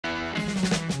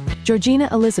Georgina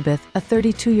Elizabeth, a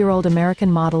 32-year-old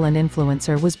American model and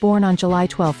influencer, was born on July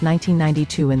 12,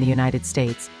 1992 in the United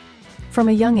States. From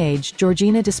a young age,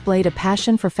 Georgina displayed a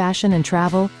passion for fashion and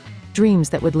travel,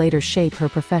 dreams that would later shape her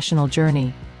professional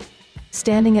journey.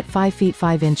 Standing at 5 feet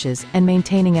 5 inches and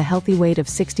maintaining a healthy weight of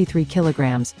 63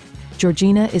 kilograms,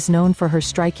 Georgina is known for her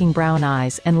striking brown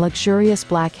eyes and luxurious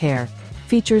black hair,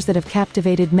 features that have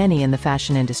captivated many in the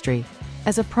fashion industry.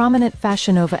 As a prominent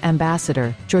Fashionnova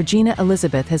ambassador, Georgina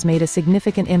Elizabeth has made a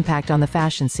significant impact on the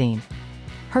fashion scene.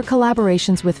 Her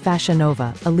collaborations with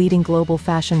Fashionnova, a leading global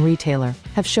fashion retailer,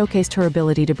 have showcased her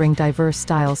ability to bring diverse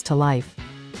styles to life.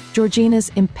 Georgina's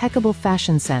impeccable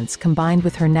fashion sense combined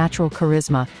with her natural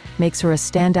charisma makes her a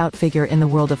standout figure in the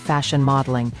world of fashion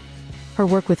modeling. Her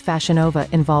work with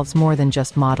Fashionnova involves more than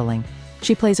just modeling.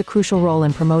 She plays a crucial role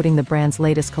in promoting the brand's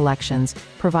latest collections,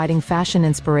 providing fashion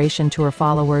inspiration to her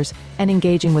followers, and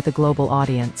engaging with a global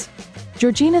audience.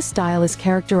 Georgina's style is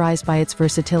characterized by its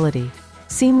versatility,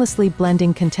 seamlessly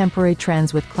blending contemporary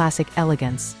trends with classic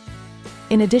elegance.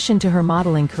 In addition to her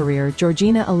modeling career,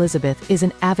 Georgina Elizabeth is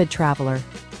an avid traveler.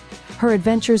 Her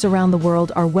adventures around the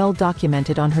world are well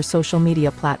documented on her social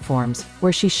media platforms,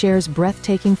 where she shares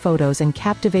breathtaking photos and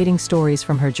captivating stories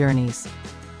from her journeys.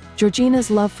 Georgina's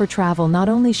love for travel not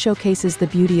only showcases the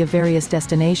beauty of various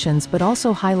destinations but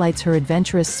also highlights her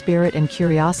adventurous spirit and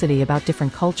curiosity about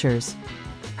different cultures.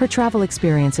 Her travel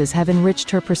experiences have enriched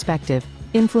her perspective,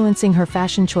 influencing her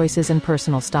fashion choices and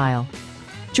personal style.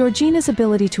 Georgina's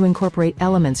ability to incorporate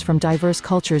elements from diverse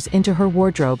cultures into her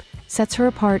wardrobe sets her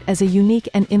apart as a unique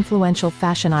and influential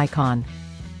fashion icon.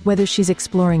 Whether she's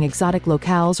exploring exotic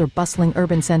locales or bustling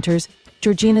urban centers,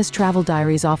 Georgina's travel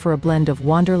diaries offer a blend of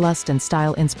wanderlust and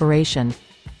style inspiration.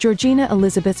 Georgina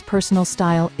Elizabeth's personal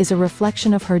style is a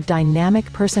reflection of her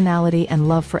dynamic personality and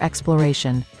love for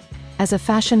exploration. As a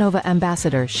Fashionnova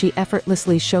ambassador, she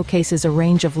effortlessly showcases a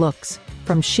range of looks,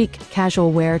 from chic,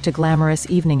 casual wear to glamorous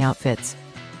evening outfits.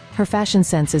 Her fashion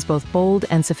sense is both bold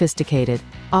and sophisticated,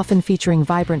 often featuring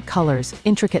vibrant colors,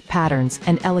 intricate patterns,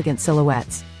 and elegant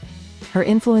silhouettes. Her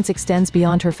influence extends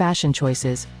beyond her fashion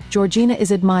choices. Georgina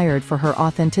is admired for her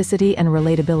authenticity and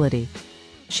relatability.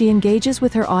 She engages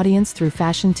with her audience through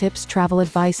fashion tips, travel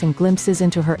advice, and glimpses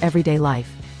into her everyday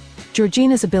life.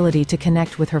 Georgina's ability to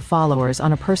connect with her followers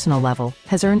on a personal level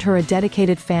has earned her a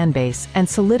dedicated fan base and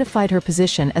solidified her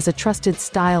position as a trusted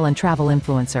style and travel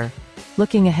influencer.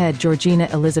 Looking ahead, Georgina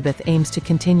Elizabeth aims to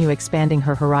continue expanding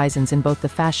her horizons in both the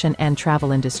fashion and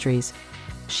travel industries.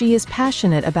 She is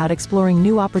passionate about exploring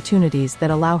new opportunities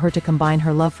that allow her to combine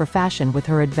her love for fashion with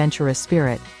her adventurous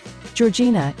spirit.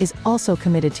 Georgina is also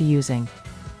committed to using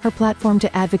her platform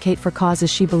to advocate for causes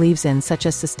she believes in, such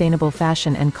as sustainable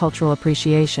fashion and cultural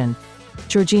appreciation.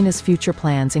 Georgina's future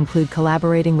plans include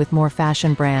collaborating with more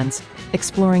fashion brands,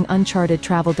 exploring uncharted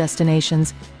travel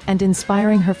destinations, and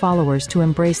inspiring her followers to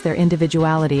embrace their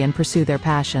individuality and pursue their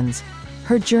passions.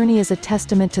 Her journey is a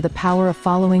testament to the power of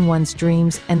following one's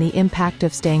dreams and the impact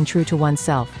of staying true to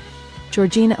oneself.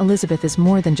 Georgina Elizabeth is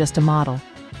more than just a model.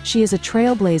 She is a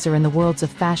trailblazer in the worlds of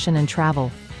fashion and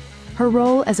travel. Her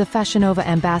role as a Fashionnova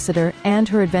ambassador and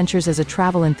her adventures as a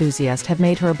travel enthusiast have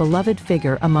made her a beloved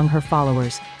figure among her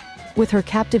followers. With her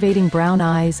captivating brown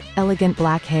eyes, elegant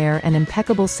black hair, and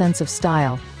impeccable sense of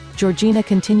style, Georgina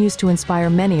continues to inspire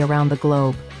many around the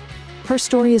globe. Her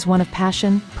story is one of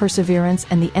passion, perseverance,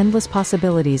 and the endless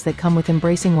possibilities that come with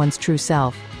embracing one's true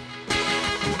self.